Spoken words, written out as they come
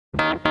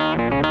Good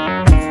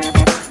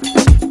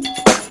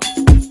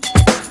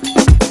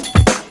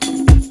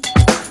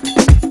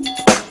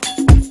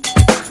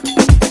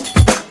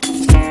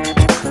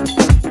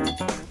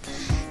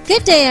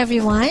day,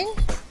 everyone.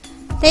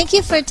 Thank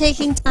you for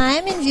taking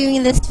time in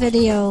viewing this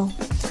video.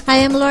 I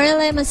am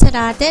Lorelei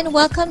Masarate and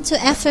welcome to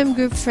FM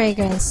Group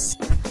Fragrance.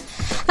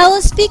 I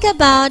will speak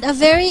about a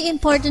very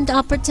important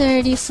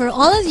opportunity for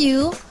all of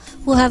you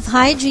who have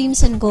high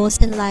dreams and goals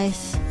in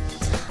life.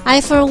 I,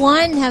 for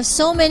one, have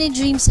so many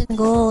dreams and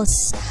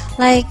goals,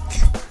 like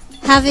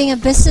having a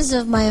business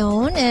of my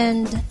own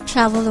and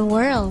travel the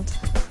world.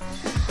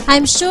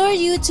 I'm sure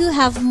you too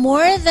have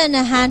more than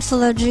a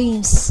handful of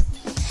dreams.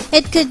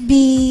 It could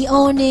be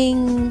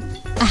owning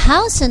a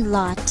house and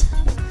lot,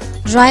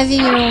 driving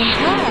your own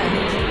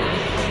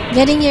car,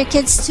 getting your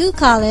kids to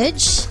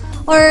college,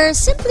 or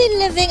simply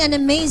living an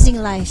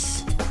amazing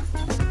life.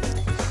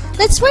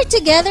 Let's work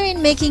together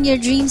in making your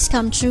dreams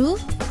come true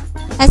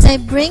as I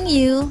bring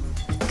you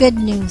good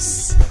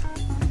news.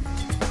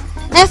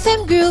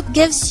 FM Group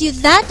gives you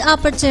that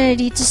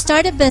opportunity to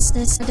start a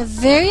business at a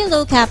very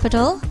low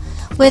capital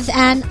with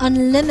an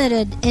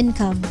unlimited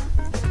income.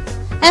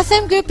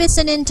 FM Group is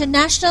an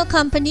international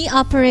company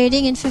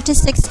operating in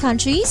 56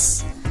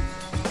 countries.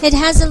 It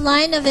has a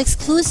line of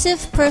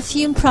exclusive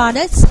perfume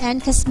products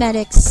and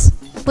cosmetics,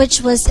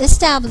 which was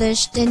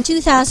established in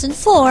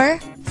 2004,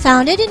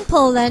 founded in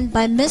Poland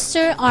by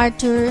Mr.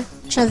 Artur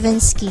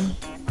Trawiński.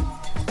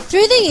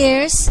 Through the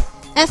years,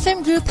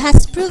 FM Group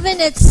has proven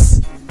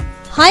its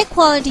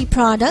high-quality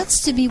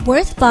products to be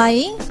worth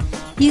buying,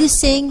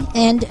 using,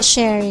 and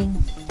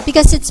sharing,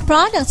 because its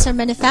products are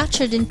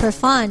manufactured in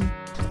Perfumes,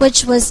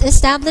 which was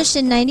established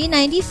in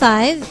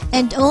 1995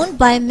 and owned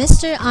by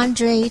Mr.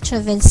 Andrzej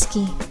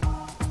Trawiński.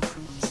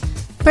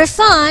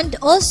 Perfumes,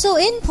 also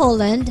in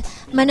Poland,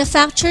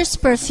 manufactures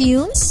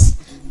perfumes,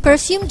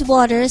 perfumed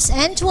waters,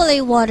 and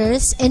toilet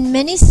waters in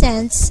many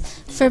scents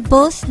for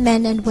both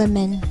men and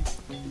women.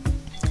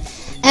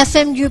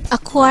 FM Group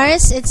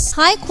acquires its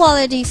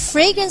high-quality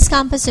fragrance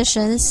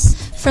compositions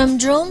from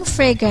Drome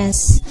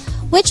Fragrance,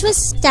 which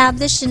was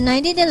established in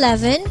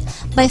 1911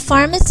 by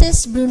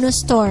pharmacist Bruno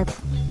Storp.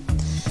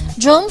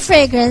 Drome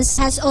Fragrance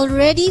has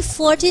already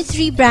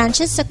 43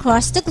 branches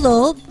across the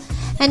globe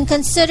and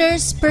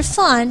considers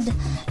Perfumes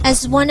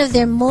as one of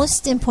their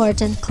most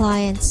important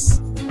clients.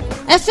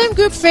 FM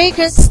Group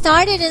Fragrance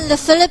started in the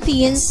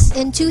Philippines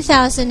in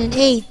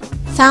 2008,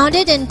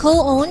 founded and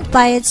co-owned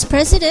by its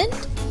president,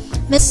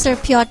 Mr.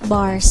 Piot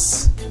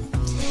Bars.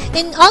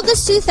 In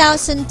August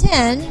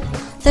 2010,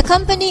 the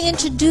company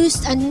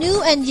introduced a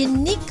new and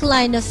unique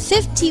line of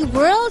 50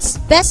 world's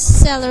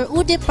bestseller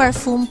Eau de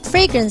Parfum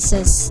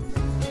fragrances.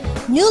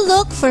 New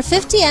look for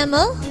 50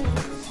 ml,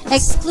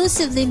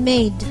 exclusively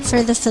made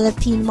for the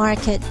Philippine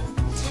market.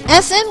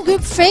 FM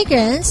Group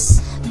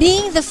Fragrance,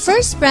 being the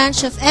first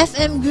branch of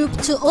FM Group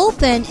to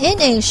open in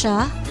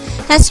Asia,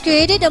 has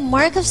created a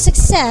mark of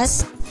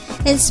success,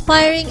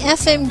 inspiring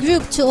FM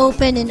Group to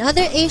open in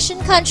other Asian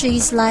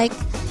countries like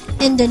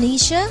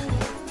Indonesia,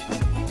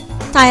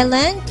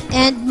 Thailand,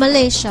 and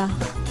Malaysia.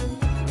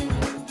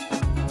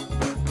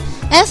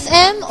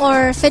 FM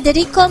or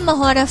Federico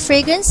Mahora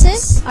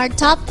fragrances are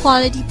top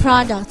quality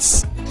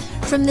products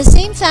from the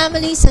same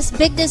families as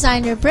big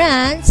designer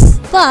brands,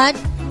 but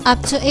up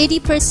to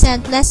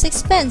 80% less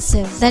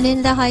expensive than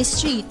in the high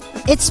street.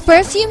 Its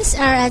perfumes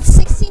are at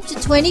 16 to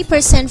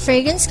 20%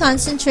 fragrance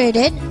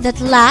concentrated that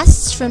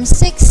lasts from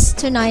 6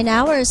 to 9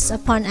 hours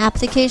upon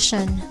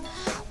application.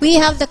 We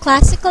have the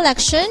Classic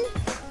Collection,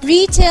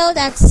 retailed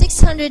at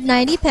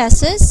 690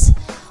 pesos,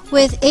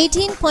 with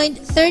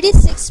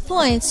 18.36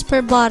 points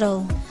per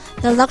bottle.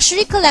 The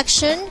Luxury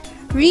Collection,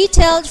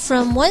 retailed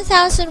from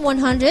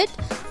 1,100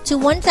 to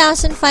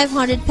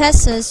 1,500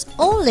 pesos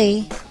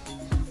only,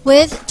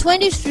 with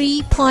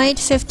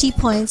 23.50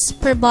 points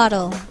per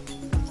bottle.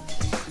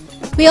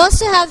 We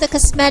also have the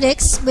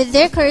cosmetics with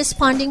their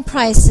corresponding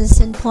prices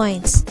and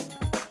points.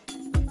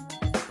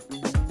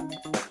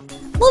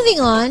 Moving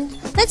on,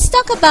 let's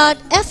talk about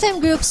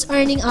FM Group's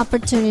earning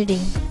opportunity.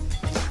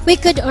 We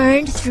could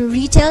earn through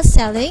retail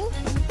selling,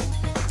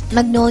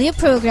 Magnolia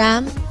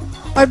program,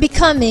 or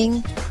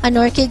becoming an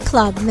Orchid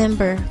Club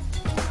member.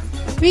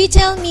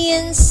 Retail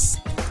means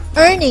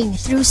earning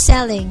through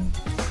selling.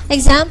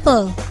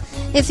 Example,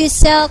 if you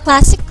sell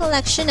Classic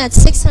Collection at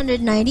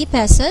 690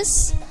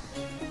 pesos,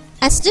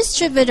 as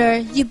distributor,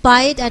 you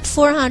buy it at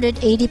 480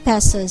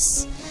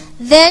 pesos.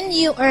 Then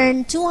you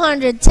earn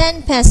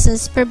 210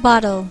 pesos per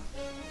bottle.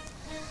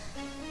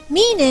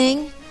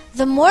 Meaning,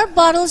 the more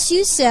bottles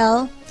you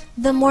sell,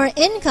 the more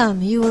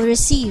income you will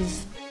receive.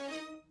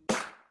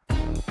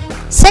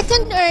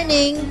 Second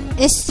earning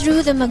is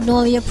through the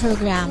Magnolia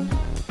program.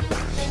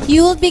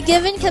 You will be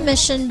given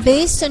commission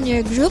based on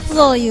your group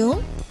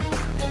volume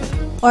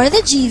or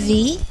the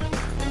GV,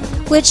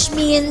 which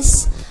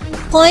means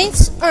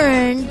points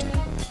earned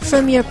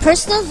from your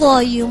personal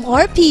volume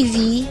or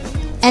PV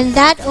and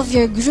that of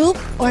your group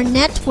or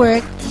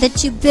network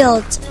that you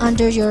built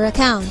under your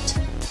account.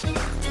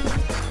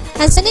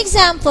 As an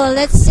example,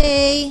 let's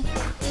say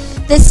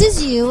this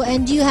is you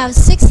and you have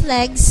 6 6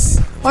 legs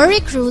or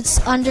recruits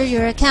under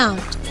your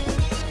account.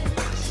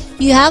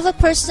 You have a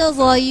personal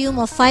volume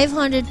of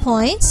 500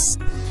 points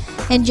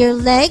and your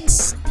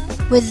legs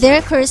with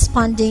their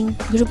corresponding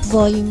group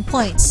volume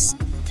points.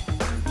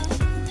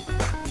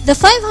 The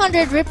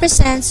 500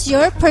 represents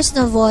your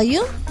personal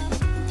volume.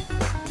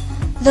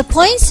 The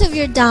points of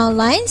your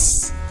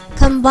downlines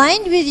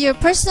combined with your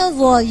personal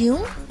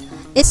volume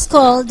is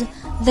called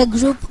the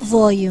group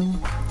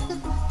volume.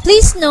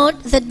 Please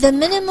note that the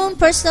minimum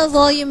personal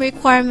volume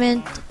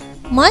requirement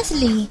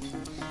monthly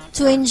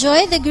to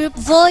enjoy the group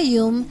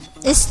volume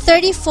is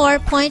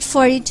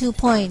 34.42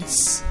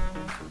 points.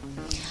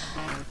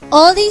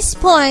 All these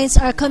points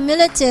are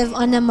cumulative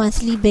on a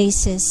monthly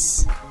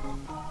basis.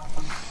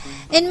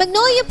 In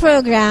Magnolia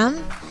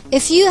program,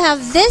 if you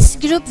have this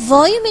group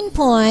volume in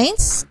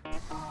points,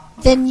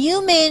 then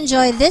you may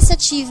enjoy this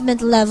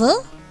achievement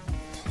level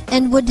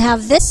and would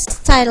have this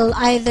title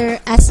either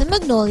as a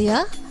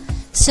Magnolia,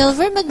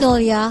 Silver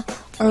Magnolia,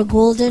 or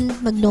Golden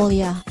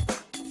Magnolia.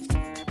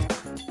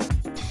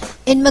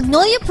 In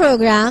Magnolia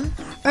program,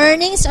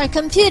 earnings are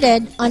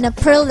computed on a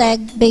per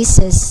leg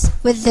basis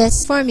with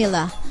this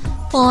formula: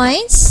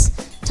 points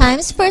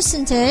times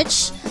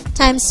percentage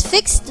times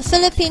fixed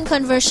Philippine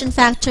conversion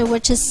factor,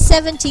 which is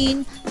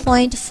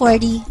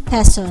 17.40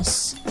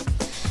 pesos.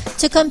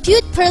 To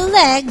compute per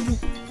leg,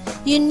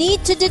 you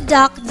need to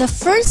deduct the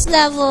first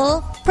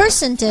level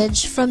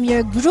percentage from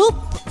your group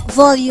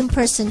volume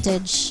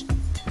percentage.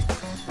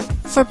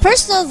 For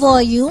personal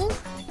volume,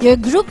 your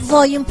group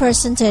volume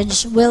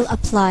percentage will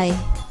apply.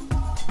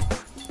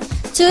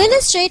 To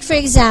illustrate, for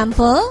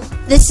example,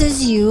 this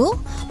is you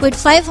with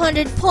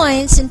 500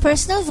 points in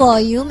personal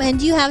volume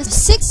and you have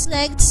 6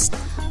 legs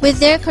with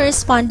their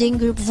corresponding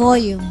group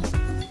volume.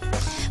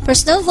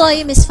 Personal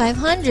volume is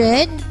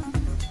 500,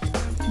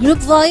 group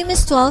volume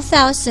is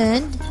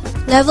 12,000,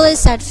 level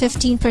is at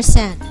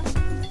 15%.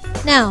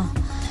 Now,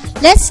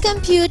 let's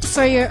compute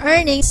for your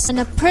earnings on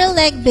a per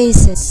leg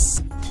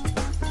basis.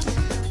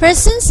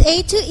 Persons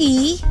A to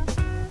E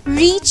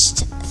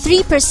reached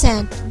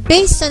 3%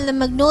 based on the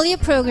Magnolia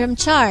program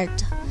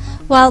chart,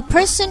 while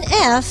person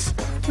F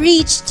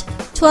reached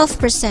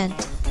 12%.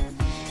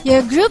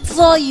 Your group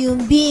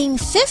volume being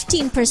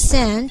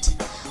 15%,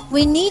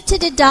 we need to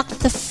deduct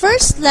the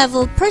first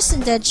level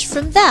percentage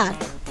from that.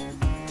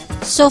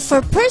 So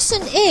for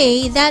person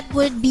A, that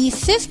would be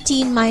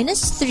 15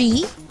 minus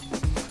 3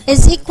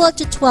 is equal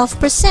to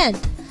 12%.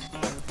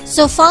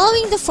 So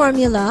following the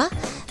formula,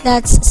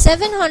 that's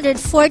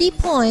 740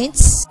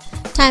 points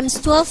times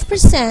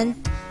 12%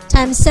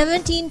 times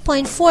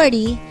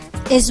 17.40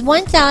 is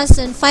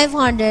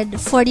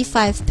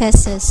 1,545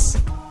 pesos.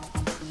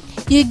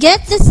 You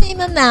get the same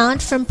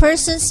amount from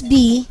persons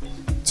B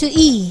to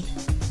E.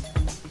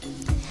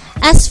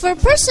 As for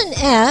person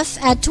F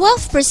at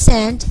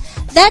 12%,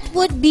 that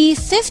would be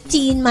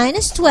 15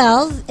 minus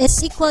 12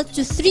 is equal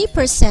to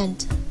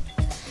 3%.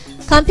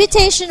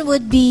 Computation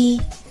would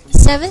be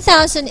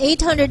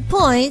 7,800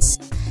 points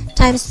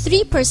times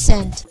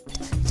 3%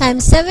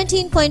 times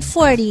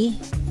 17.40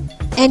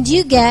 and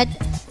you get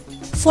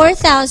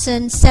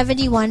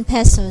 4,071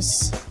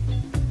 pesos.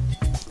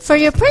 For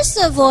your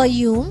personal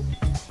volume,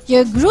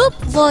 your group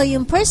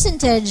volume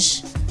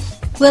percentage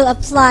will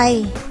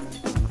apply.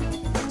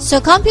 So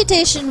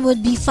computation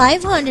would be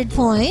 500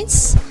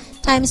 points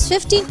times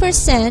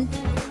 15%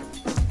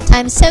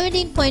 times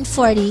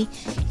 17.40,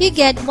 you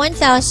get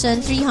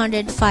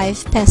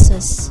 1,305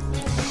 pesos.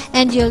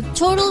 And your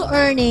total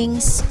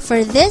earnings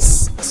for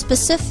this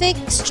specific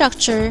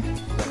structure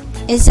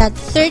is at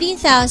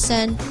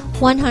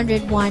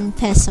 13,101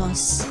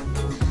 pesos.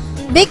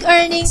 Big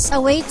earnings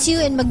await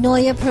you in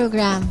Magnolia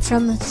program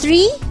from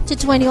 3 to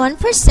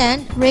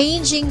 21%,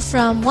 ranging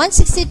from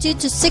 162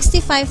 to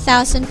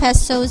 65,000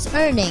 pesos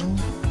earning.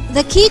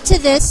 The key to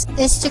this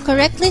is to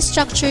correctly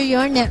structure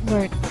your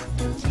network.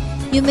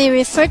 You may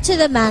refer to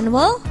the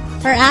manual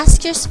or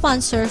ask your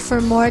sponsor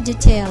for more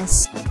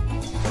details.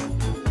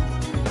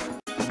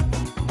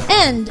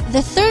 And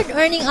the third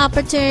earning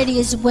opportunity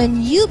is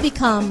when you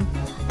become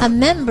a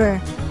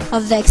member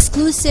of the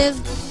exclusive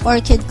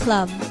Orchid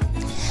Club.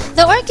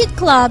 The Orchid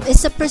Club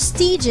is a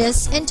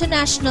prestigious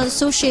international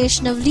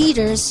association of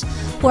leaders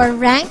who are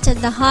ranked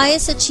at the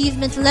highest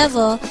achievement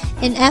level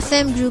in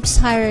FM Group's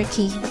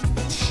hierarchy.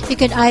 You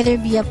could either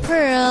be a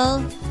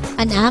pearl,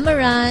 an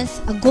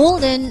amaranth, a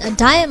golden, a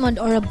diamond,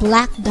 or a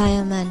black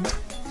diamond.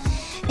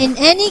 In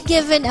any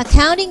given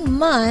accounting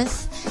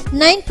month,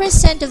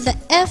 9% of the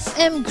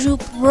FM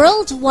Group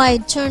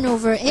worldwide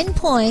turnover in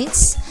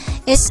points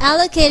is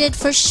allocated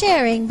for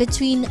sharing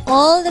between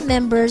all the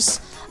members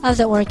of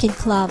the Orchid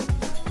Club.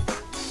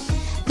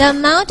 The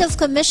amount of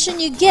commission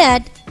you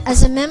get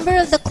as a member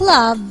of the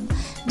club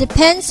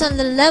depends on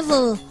the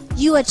level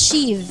you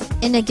achieve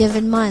in a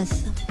given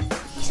month.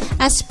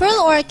 As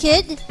Pearl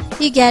Orchid,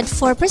 you get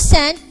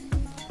 4%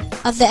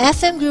 of the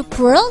FM Group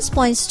World's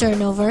points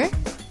turnover.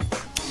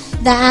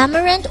 The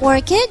Amaranth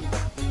Orchid,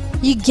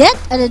 you get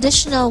an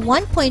additional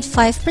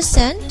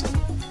 1.5%.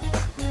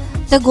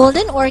 The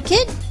Golden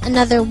Orchid,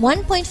 another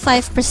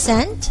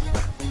 1.5%.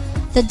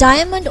 the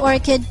diamond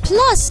orchid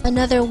plus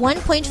another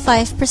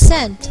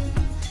 1.5%.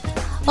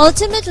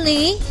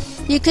 Ultimately,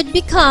 you could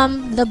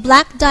become the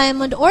black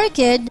diamond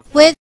orchid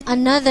with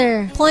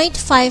another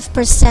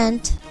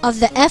 0.5% of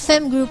the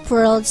FM Group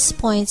World's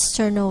points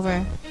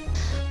turnover.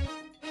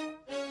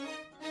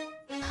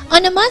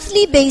 On a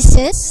monthly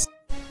basis,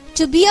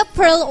 to be a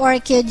pearl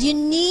orchid, you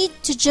need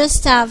to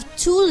just have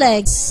 2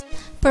 legs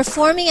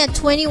performing at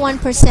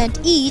 21%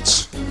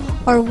 each,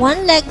 or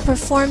 1 leg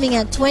performing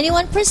at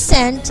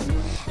 21%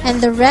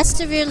 and the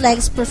rest of your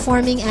legs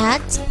performing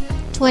at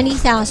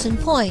 20,000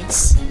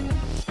 points.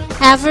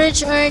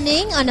 Average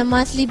earning on a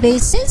monthly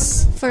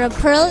basis for a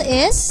pearl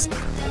is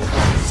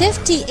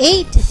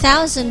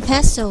 58,000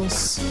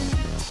 pesos.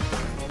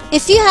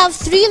 If you have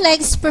 3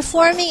 legs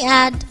performing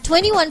at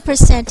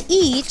 21%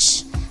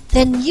 each,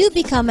 then you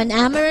become an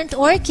amaranth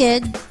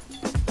orchid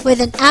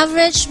with an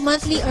average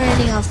monthly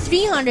earning of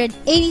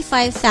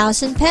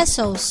 385,000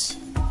 pesos.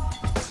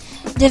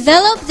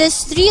 Develop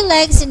these 3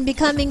 legs in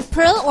becoming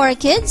pearl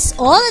orchids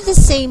all at the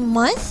same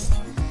month,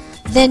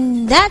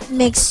 then that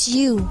makes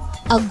you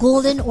a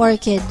golden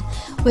orchid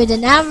with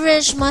an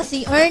average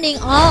monthly earning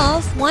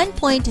of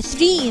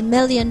 1.3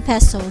 million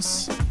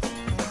pesos.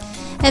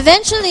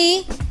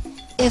 Eventually,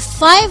 if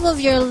 5 of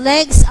your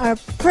legs are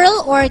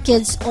pearl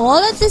orchids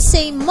all at the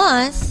same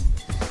month,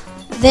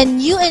 then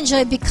you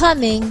enjoy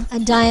becoming a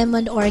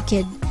diamond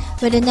orchid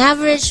with an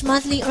average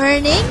monthly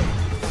earning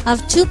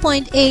of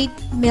 2.8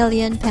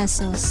 million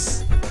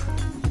pesos.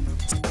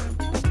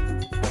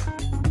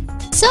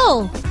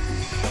 So,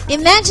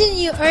 imagine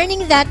you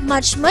earning that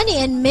much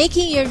money and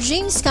making your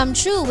dreams come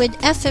true with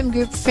FM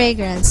Group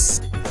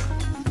Fragrance.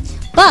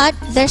 But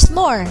there's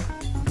more.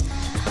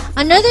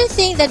 Another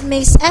thing that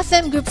makes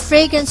FM Group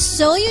Fragrance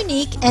so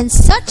unique and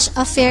such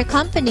a fair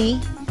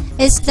company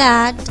is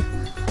that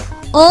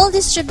all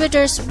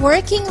distributors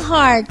working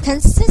hard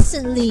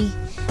consistently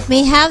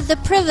may have the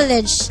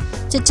privilege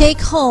to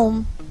take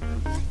home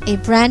a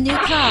brand new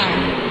car.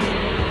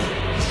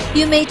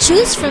 You may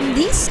choose from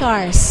these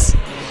cars: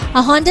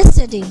 a Honda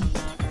City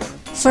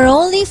for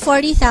only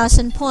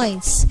 40,000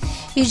 points.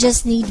 You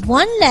just need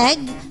 1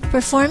 leg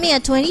performing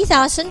at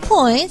 20,000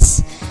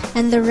 points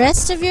and the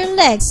rest of your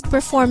legs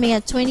performing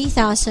at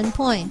 20,000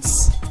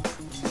 points.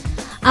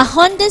 A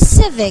Honda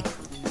Civic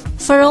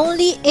for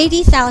only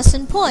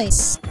 80,000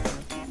 points.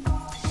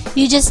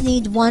 You just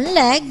need 1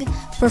 leg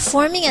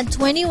performing at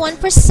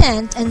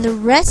 21% and the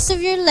rest of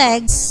your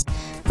legs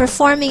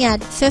performing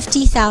at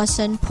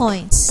 50,000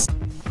 points.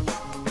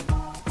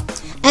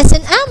 As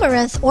an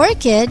amaranth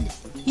orchid,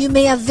 you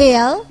may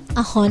avail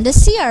a Honda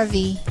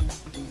CR-V.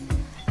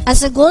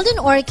 As a golden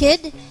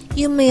orchid,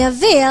 you may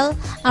avail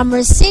a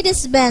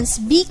Mercedes-Benz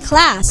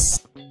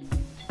B-Class.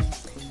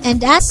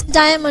 And as a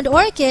diamond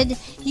orchid,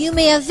 you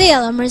may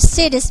avail a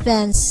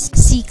Mercedes-Benz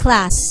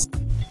C-Class.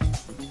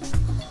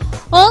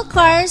 All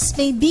cars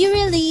may be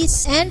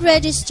released and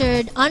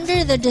registered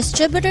under the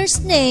distributor's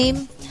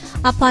name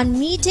upon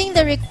meeting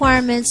the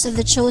requirements of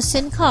the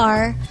chosen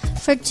car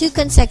for 2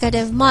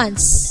 consecutive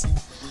months.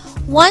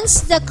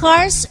 Once the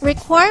car's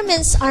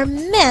requirements are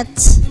met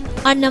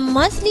on a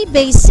monthly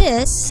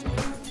basis,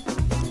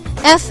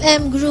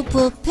 FM Group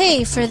will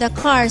pay for the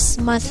car's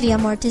monthly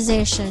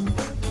amortization.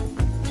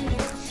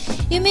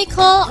 You may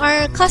call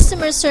our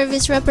customer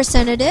service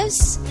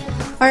representatives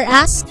or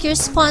ask your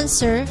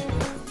sponsor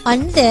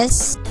on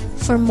this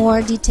for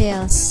more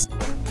details.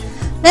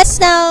 Let's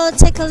now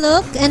take a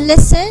look and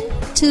listen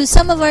to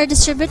some of our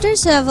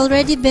distributors who have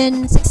already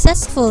been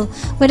successful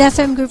with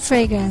FM Group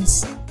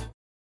Fragrance.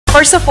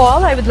 First of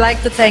all, I would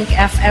like to thank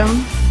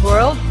FM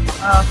World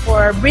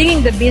for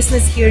bringing the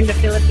business here in the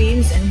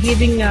Philippines and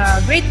giving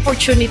great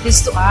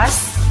opportunities to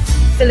us,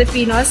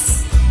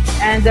 Filipinos.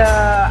 And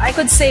I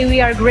could say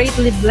we are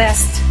greatly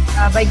blessed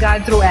by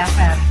God through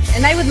FM.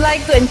 And I would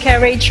like to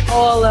encourage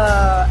all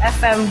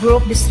FM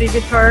Group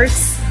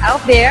distributors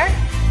out there,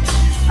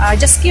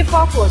 just keep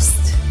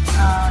focused.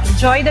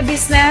 Enjoy the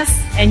business,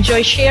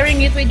 enjoy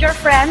sharing it with your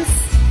friends,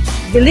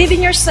 believe in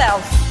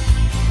yourself,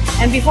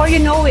 and before you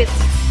know it,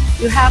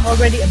 you have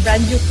already a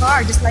brand new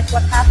car, just like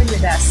what happened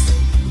with us.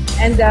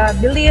 And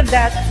believe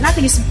that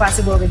nothing is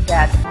impossible with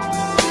God.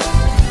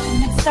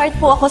 Nag-start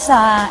po ako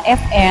sa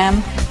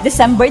FM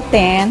December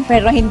 10,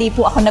 pero hindi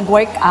po ako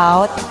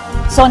nag-workout.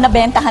 So,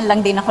 nabentahan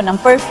lang din ako ng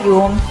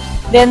perfume.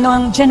 Then,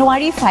 noong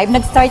January 5,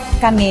 nag-start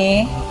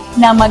kami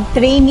na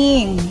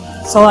mag-training.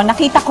 So,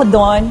 nakita ko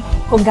doon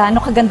kung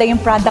gaano kaganda yung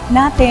product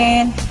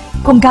natin,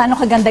 kung gaano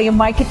kaganda yung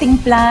marketing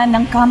plan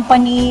ng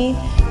company.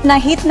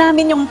 Na-hit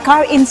namin yung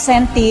car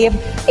incentive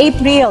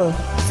April.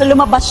 So,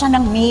 lumabas siya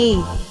ng May.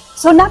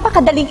 So,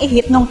 napakadaling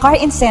i-hit ng car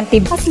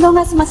incentive. As long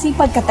as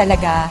masipag ka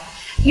talaga,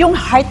 yung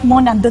heart mo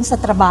nandun sa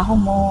trabaho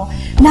mo,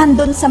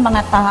 nandun sa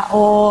mga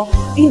tao.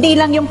 Hindi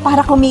lang yung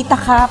para kumita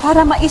ka,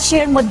 para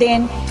ma-share mo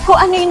din kung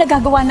ano yung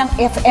nagagawa ng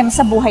FM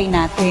sa buhay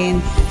natin.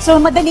 So,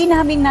 madali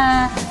namin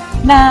na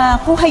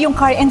kuha yung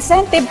car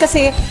incentive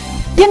kasi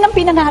yan ang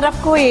pinangarap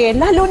ko eh.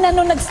 Lalo na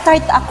nung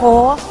nag-start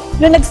ako,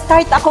 Nung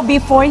nag-start ako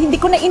before, hindi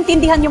ko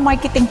naintindihan yung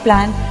marketing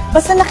plan.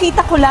 Basta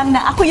nakita ko lang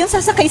na ako yung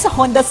sasakay sa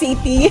Honda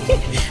City.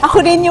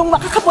 Ako rin yung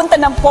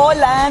makakapunta ng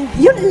Poland.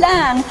 Yun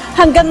lang.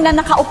 Hanggang na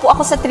nakaupo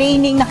ako sa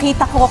training,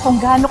 nakita ko kung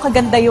gaano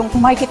kaganda yung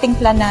marketing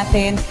plan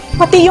natin.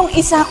 Pati yung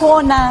isa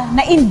ko na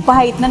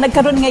na-invite, na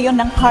nagkaroon ngayon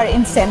ng car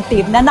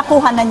incentive, na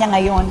nakuha na niya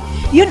ngayon.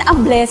 Yun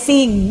ang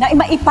blessing, na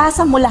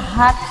maipasa mo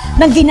lahat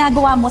ng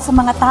ginagawa mo sa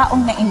mga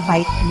taong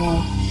na-invite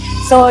mo.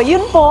 So,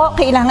 yun po,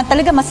 kailangan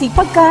talaga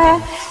masipag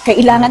ka,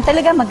 kailangan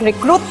talaga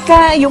mag-recruit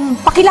ka, yung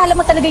pakilala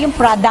mo talaga yung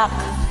product.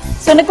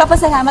 So,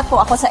 nagpapasalamat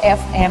po ako sa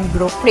FM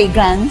Group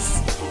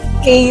Fragrance,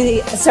 kay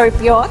Sir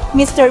Piot,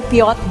 Mr.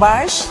 Piot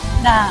Barsh,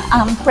 na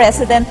ang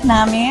president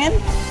namin,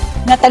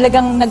 na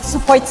talagang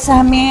nag-support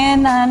sa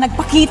amin, na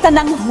nagpakita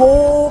ng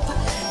hope,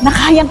 na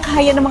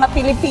kayang-kaya ng mga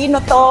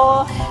Pilipino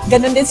to.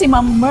 Ganon din si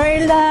Ma'am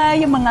Merla,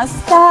 yung mga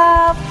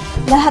staff,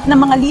 lahat ng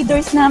mga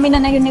leaders namin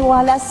na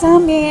naniniwala sa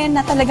amin,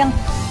 na talagang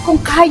kung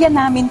kaya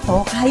namin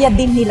to, kaya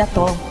din nila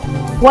to.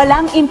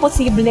 Walang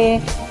imposible,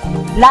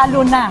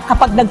 lalo na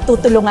kapag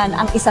nagtutulungan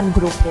ang isang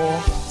grupo.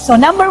 So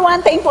number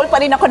one, thankful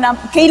pa rin ako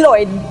kay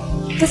Lord.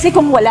 Kasi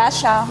kung wala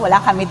siya, wala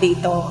kami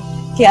dito.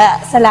 Kaya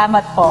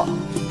salamat po.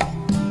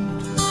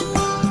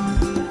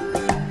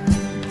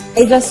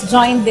 I just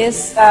joined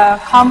this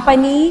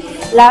company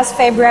last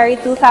February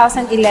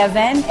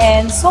 2011,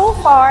 and so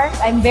far,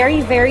 I'm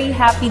very, very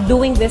happy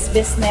doing this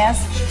business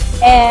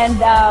and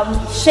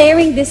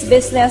sharing this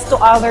business to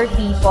other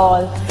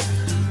people.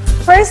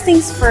 First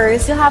things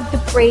first, you have to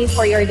pray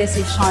for your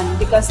decision,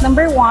 because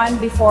number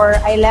one, before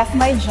I left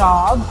my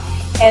job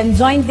and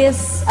joined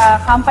this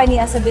company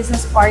as a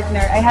business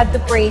partner, I had to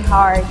pray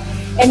hard.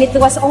 And it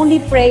was only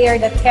prayer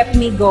that kept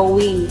me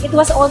going. It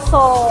was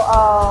also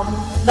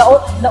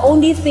the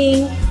only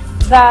thing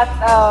that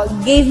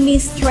gave me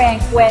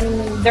strength when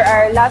there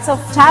are lots of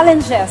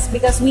challenges,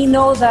 because we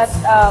know that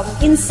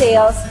in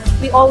sales,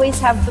 we always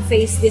have to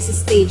face this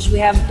stage. We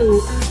have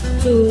to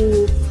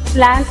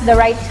plant the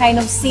right kind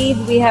of seed.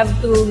 We have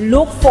to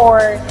look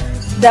for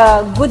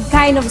the good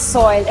kind of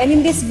soil. And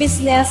in this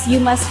business, you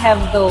must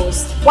have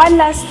those. One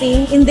last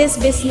thing, in this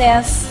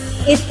business,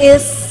 it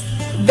is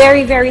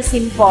very, very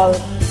simple.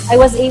 I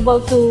was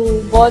able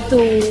to go to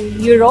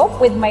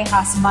Europe with my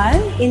husband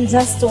in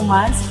just 2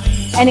 months.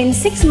 And in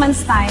 6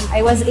 months' time,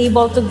 I was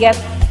able to get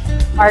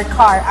our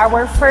car,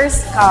 our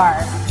first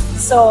car.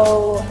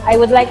 So I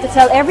would like to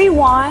tell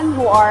everyone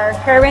who are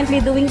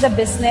currently doing the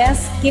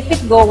business, keep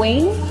it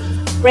going,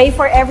 pray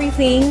for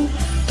everything.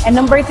 And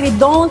number 3,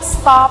 don't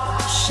stop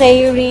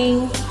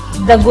sharing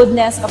the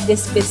goodness of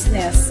this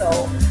business. So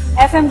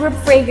FM Group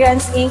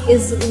Fragrance Inc.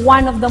 is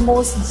one of the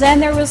most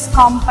generous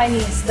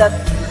companies that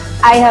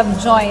I have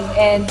joined.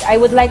 And I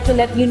would like to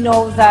let you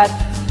know that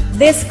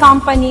this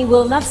company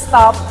will not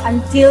stop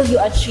until you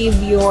achieve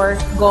your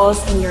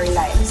goals in your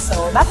life. So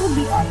that would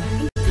be all.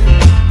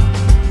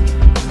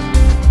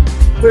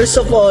 First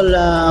of all,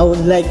 I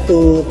would like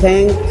to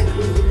thank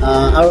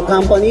our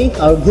company,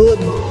 our good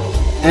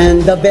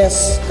and the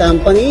best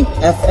company,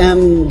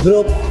 FM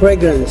Group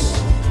Fragrance.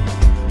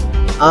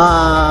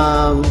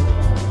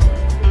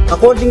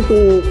 According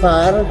to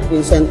car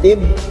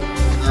incentive,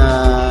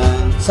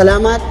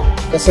 salamat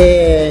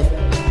kasi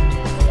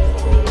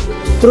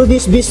through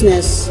this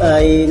business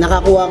ay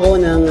nakakuha ko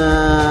ng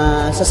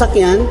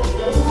sasakyan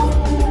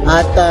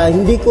at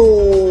hindi ko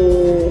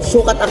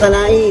sukat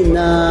akalain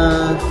na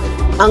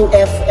ang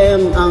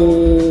FM ang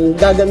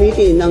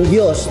gagamitin ng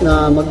Diyos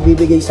na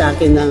magbibigay sa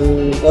akin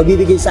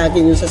bibigay sa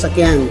akin yung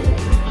sasakyan.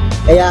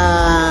 Kaya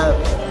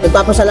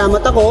nagpapasalamat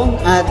ako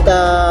at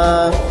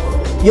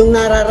yung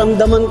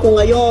nararamdaman ko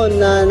ngayon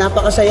na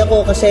napakasaya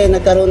ko kasi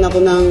nagkaroon ako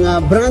ng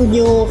brand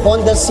new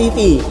Honda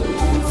City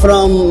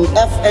from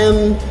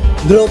FM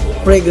Group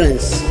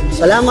Fragrance.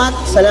 Salamat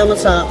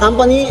sa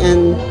company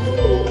and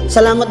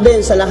salamat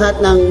din sa lahat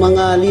ng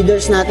mga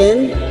leaders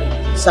natin,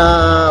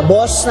 sa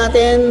boss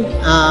natin,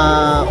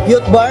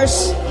 Youth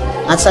Bars,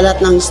 at sa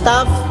lahat ng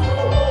staff.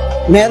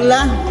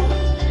 Merla,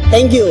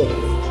 thank you.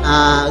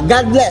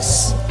 God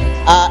bless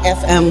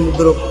FM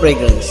Group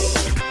Fragrance.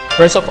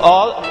 First of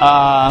all,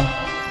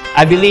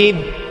 I believe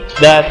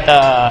that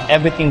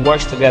everything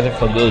works together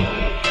for good.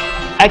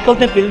 I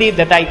couldn't believe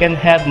that I can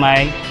have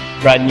my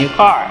brand new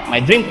car, my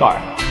dream car.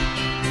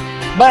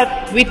 But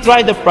we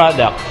tried the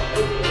product,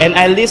 and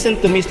I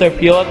listened to Mr.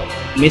 Piot,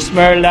 Miss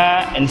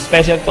Merla, and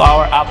especially to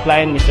our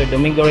upline, Mr.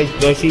 Domingo Reyes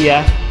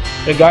Garcia,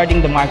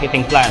 regarding the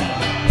marketing plan.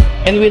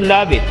 And we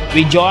love it.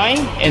 We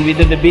joined and we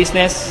did the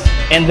business,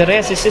 and the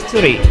rest is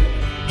history.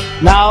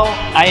 Now,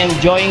 I am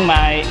enjoying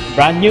my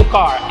brand new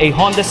car, a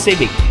Honda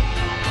Civic.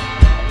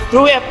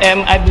 Through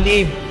FM, I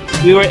believe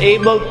we were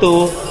able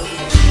to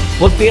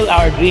fulfill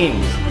our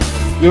dreams.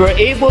 We were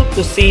able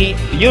to see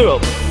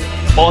Europe,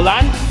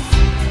 Poland,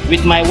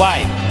 with my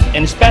wife,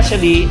 and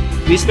especially,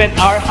 we spent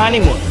our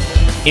honeymoon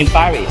in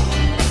Paris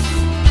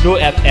through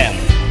FM.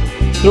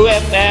 Through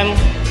FM,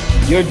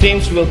 your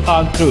dreams will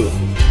come true.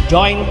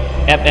 Join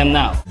FM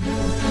now.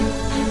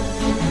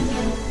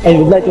 I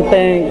would like to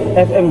thank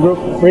FM Group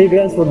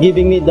Fragrance for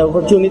giving me the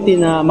opportunity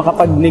na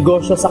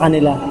makapagnegosyo sa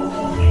kanila.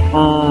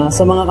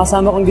 Sa mga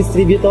kasama kong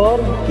distributor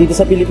dito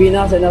sa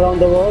Pilipinas and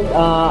around the world,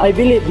 I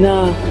believe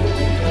na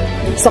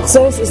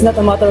success is not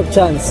a matter of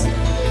chance.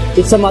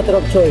 It's a matter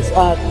of choice.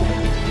 At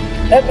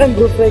FM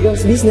Group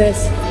Fragrance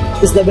Business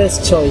is the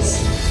best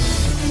choice.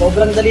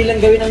 Sobrang dali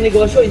lang gawin ang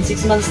negosyo. In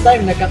 6 months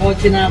time,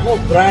 nagkakotse na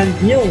ako. Brand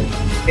new.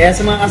 Kaya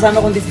sa mga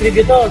kasama kong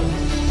distributor,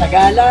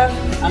 tagalang,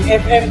 ang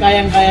FM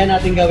kayang-kaya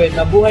natin gawin.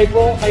 Mabuhay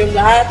po kayong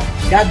lahat.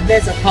 God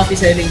bless at happy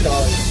selling to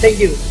all.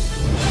 Thank you.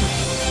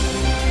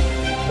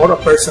 For a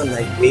person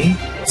like me,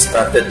 who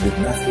started with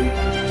nothing,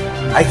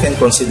 I can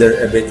consider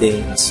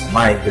everything as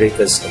my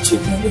greatest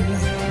achievement in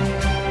life.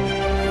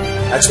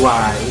 That's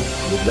why I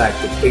would like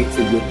to pay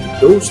tribute to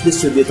those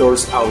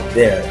distributors out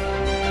there.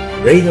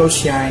 Rain or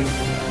shine,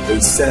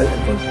 they sell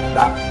and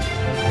conduct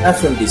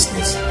FM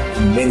business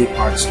in many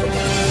parts of the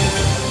world.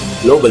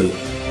 Globally,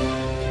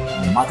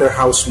 no matter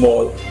how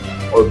small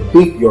or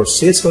big your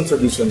sales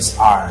contributions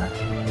are,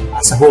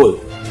 as a whole,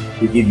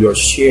 you give your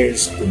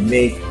shares to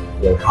make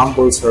your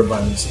humble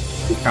servants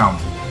become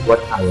what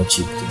I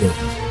achieved today.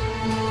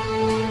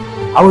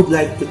 I would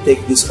like to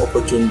take this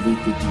opportunity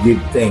to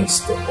give thanks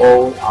to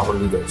all our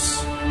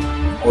leaders,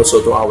 also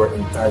to our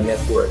entire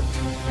network.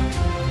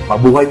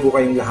 Mabuhay po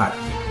kayong lahat.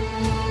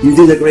 You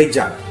did a great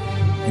job,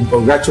 and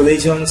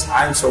congratulations,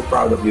 I'm so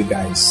proud of you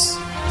guys.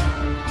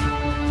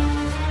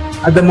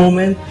 At the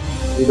moment,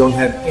 we don't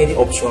have any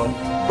option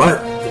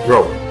but to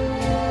grow.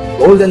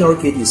 Golden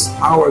Orchid is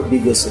our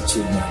biggest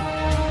achievement.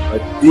 But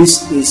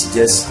this is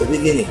just the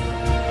beginning.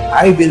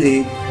 I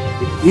believe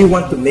if we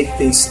want to make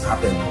things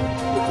happen,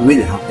 it will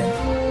happen.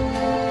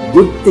 The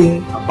good thing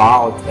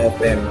about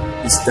FM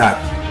is that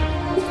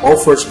it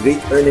offers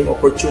great earning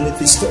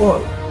opportunities to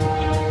all.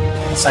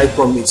 Aside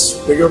from its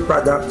superior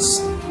products,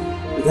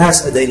 it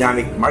has a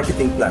dynamic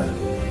marketing plan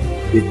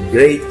with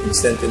great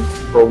incentive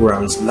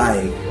programs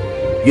like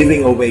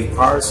giving away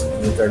cars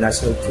and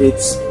international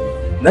trips,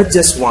 not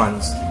just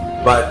once,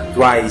 but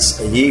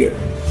twice a year.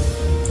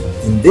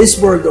 In this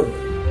world of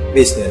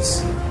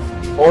business,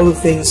 all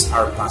things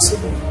are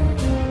possible.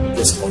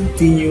 Just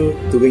continue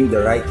doing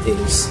the right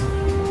things.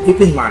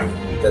 Keep in mind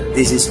that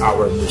this is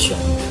our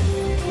mission,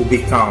 to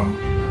become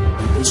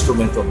an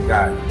instrument of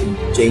God in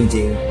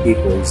changing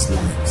people's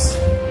lives.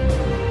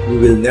 We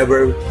will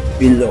never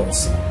be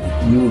lost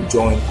if you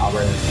join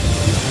our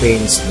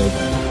campaign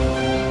slogan.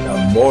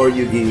 The more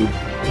you give,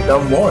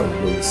 the more you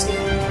will receive.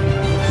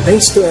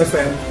 Thanks to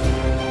FM,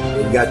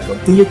 may God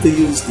continue to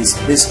use this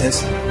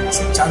business as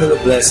a channel of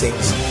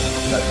blessings,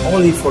 not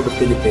only for the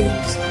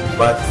Philippines,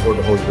 but for the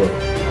whole world.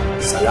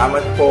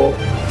 Salamat po,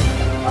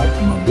 at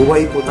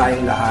mabuhay po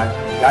tayong lahat.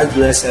 God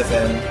bless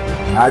FM.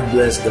 God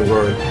bless the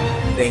world.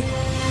 Thank you.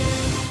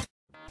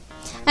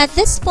 At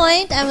this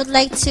point, I would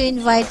like to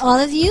invite all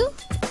of you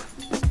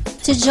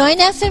to join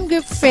FM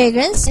Group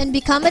Fragrance and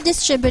become a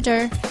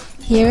distributor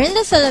here in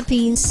the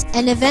Philippines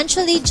and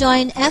eventually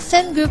join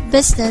FM Group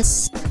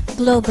Business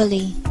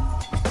globally.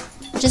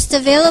 Just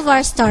avail of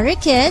our starter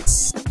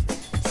kits,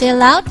 fill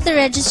out the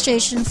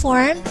registration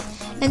form,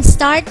 and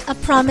start a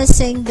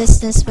promising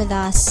business with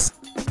us.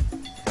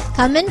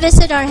 Come and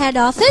visit our head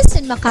office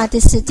in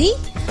Makati City,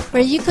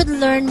 where you could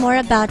learn more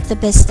about the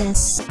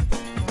business.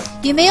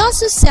 You may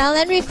also sell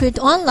and recruit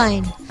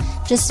online.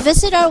 Just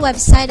visit our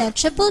website at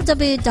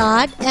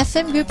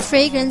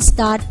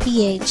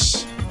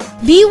www.fmgroupfragrance.ph.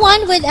 Be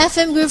one with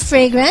FM Group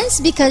Fragrance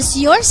because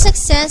your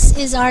success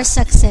is our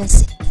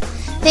success.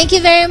 Thank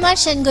you very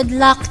much and good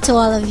luck to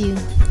all of you.